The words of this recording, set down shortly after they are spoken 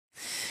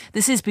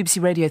This is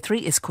BBC Radio 3.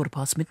 It's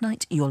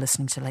midnight. You're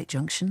listening to Late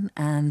Junction.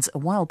 And a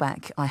while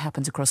back, I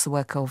happened across the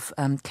work of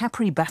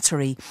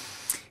Capri-Batterie,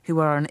 who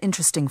are an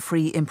interesting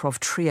free improv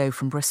trio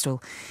from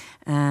Bristol.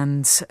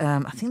 And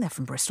I think they're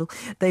from Bristol.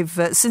 They've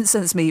since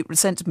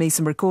sent me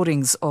some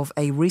recordings of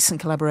a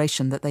recent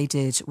collaboration that they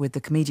did with the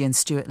comedian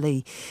Stewart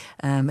Lee,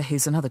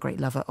 who's another great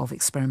lover of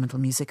experimental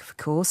music, of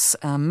course.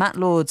 Matt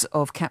Lord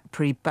of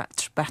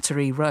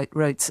Capri-Batterie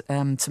wrote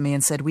to me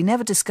and said, "We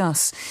never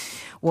discuss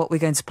what we're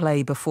going to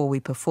play before we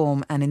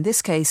perform, and in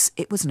this case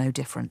it was no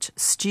different.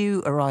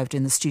 Stu arrived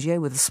in the studio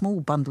with a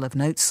small bundle of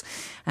notes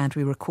and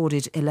we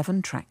recorded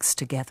 11 tracks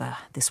together.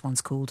 This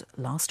one's called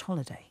Last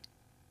Holiday."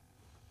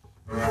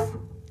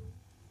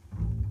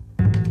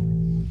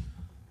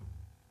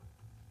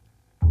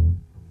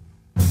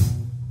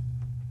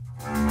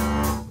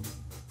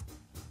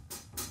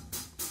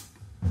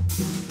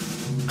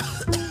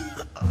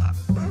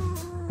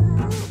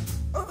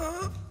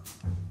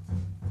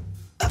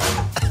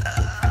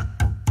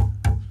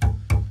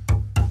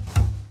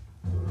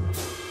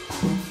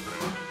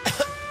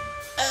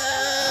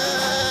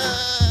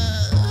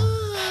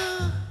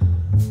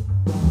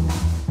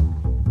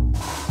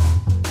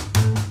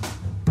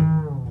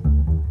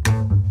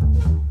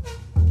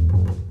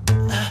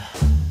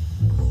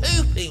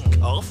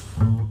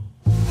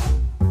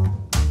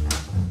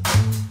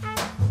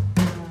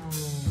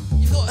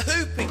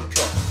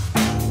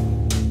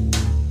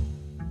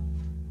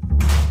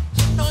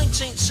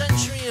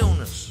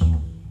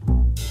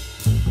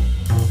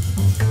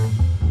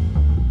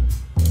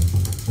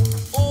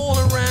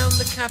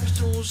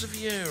 Capitals of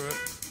Europe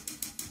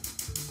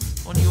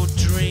on your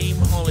dream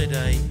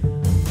holiday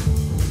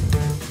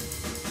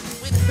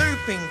with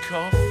whooping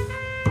cough.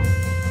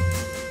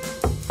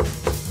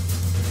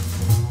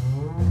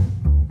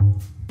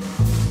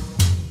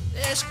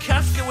 Yes,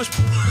 Kafka was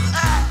born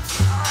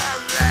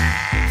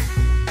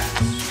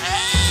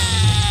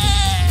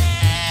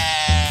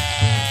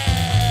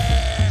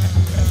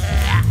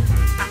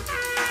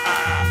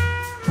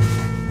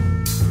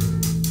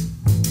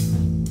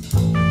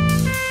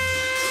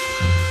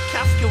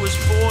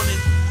in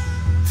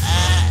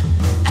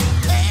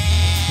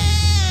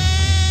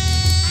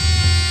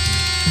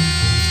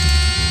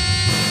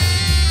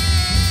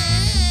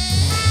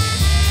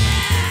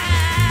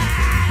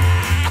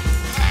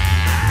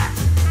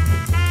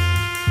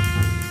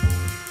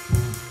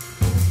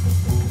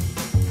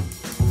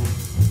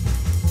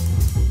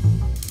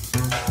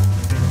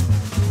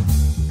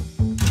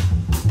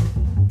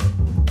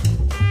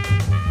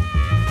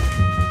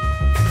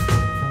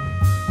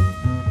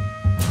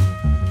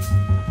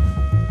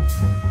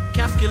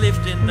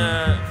lived in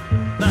that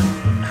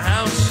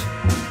house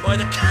by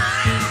the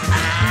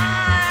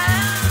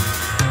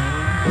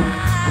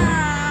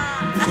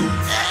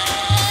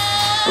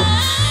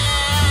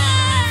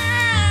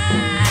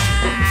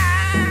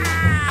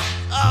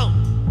oh.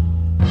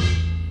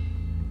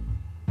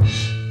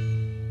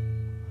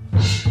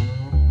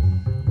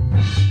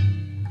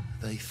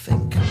 They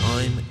think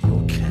I'm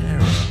your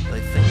carer.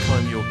 They think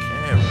I'm your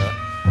carer,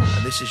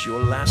 and this is your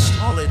last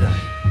holiday.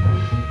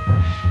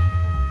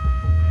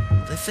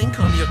 They think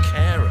I'm your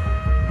carer.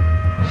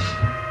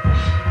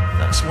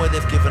 That's why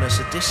they've given us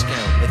a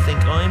discount. They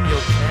think I'm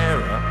your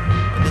carer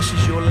and this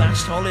is your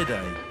last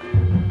holiday.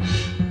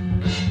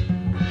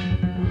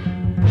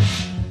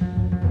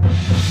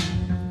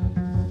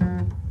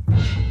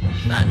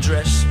 That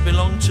dress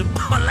belonged to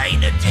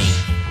Marlena D.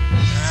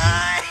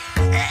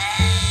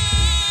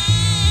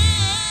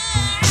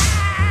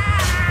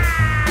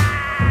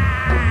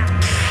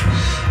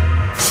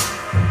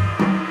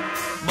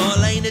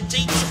 Marlena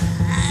D.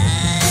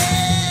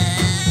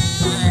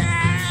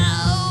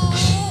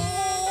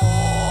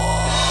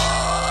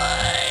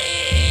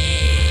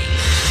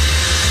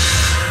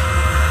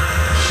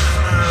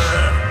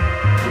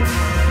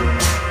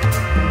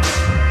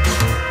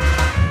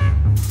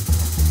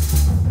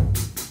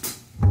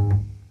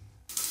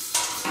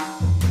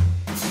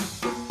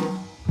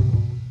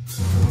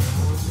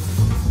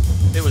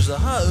 It was the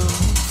home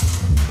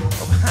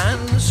of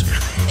Hans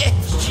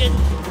Christian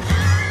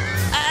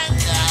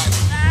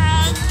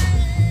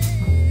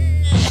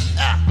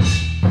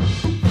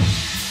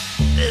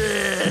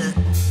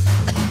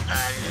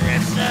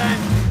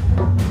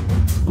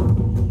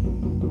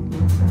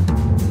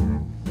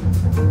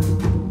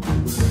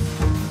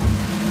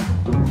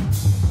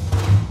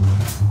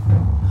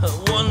At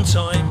one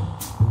time,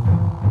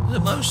 the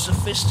most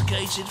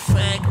sophisticated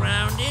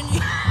fairground in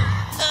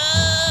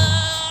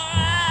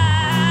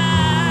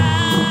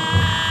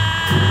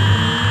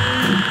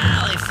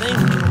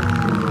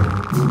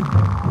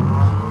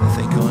They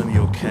think I'm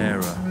your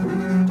carer.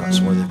 That's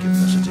why they've given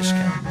us a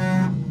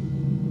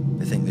discount.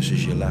 They think this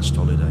is your last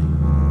holiday.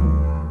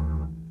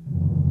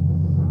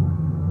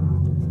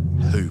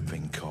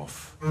 Whooping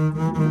cough.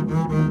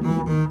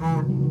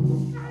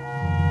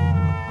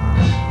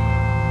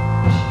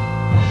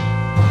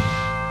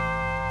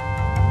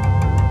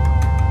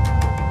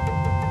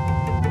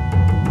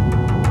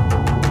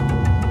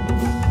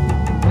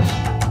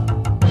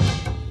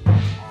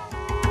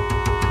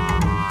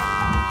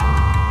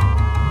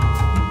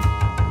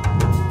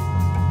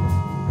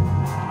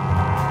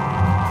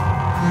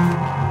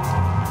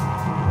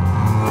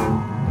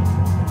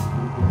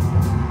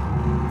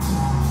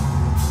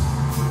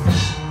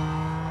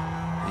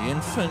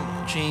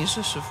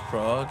 census of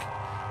Prague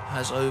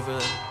has over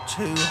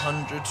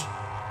 200...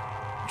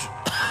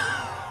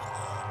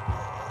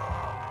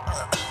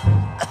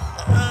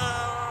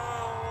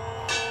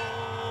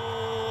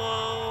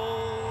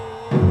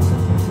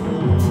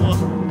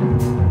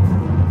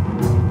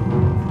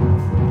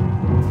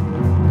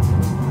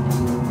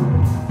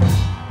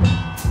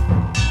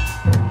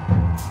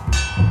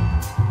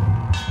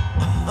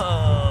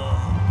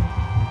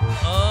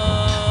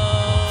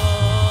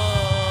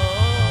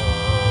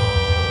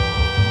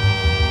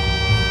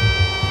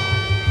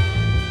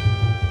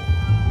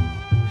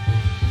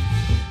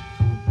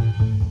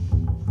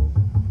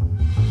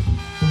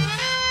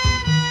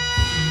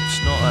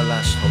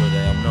 last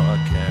holiday, I'm not a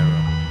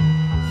carer.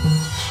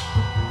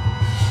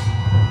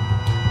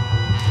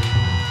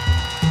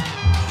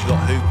 She's got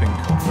whooping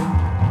cough.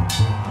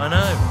 I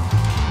know.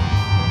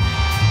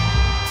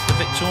 The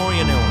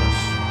Victorian illness.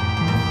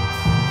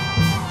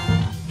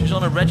 She's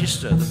on a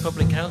register, the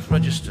public health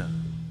register.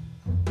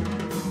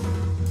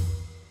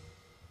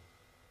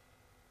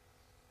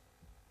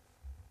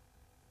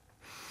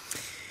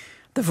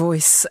 The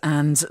voice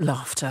and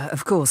laughter,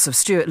 of course, of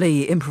Stewart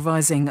Lee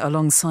improvising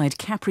alongside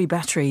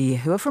Capri-Batterie,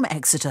 who are from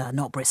Exeter,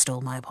 not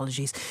Bristol, my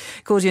apologies.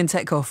 Gordian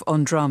Tetkov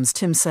on drums,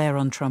 Tim Sayer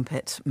on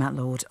trumpet, Matt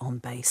Lord on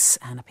bass,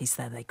 and a piece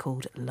there they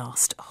called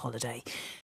Last Holiday.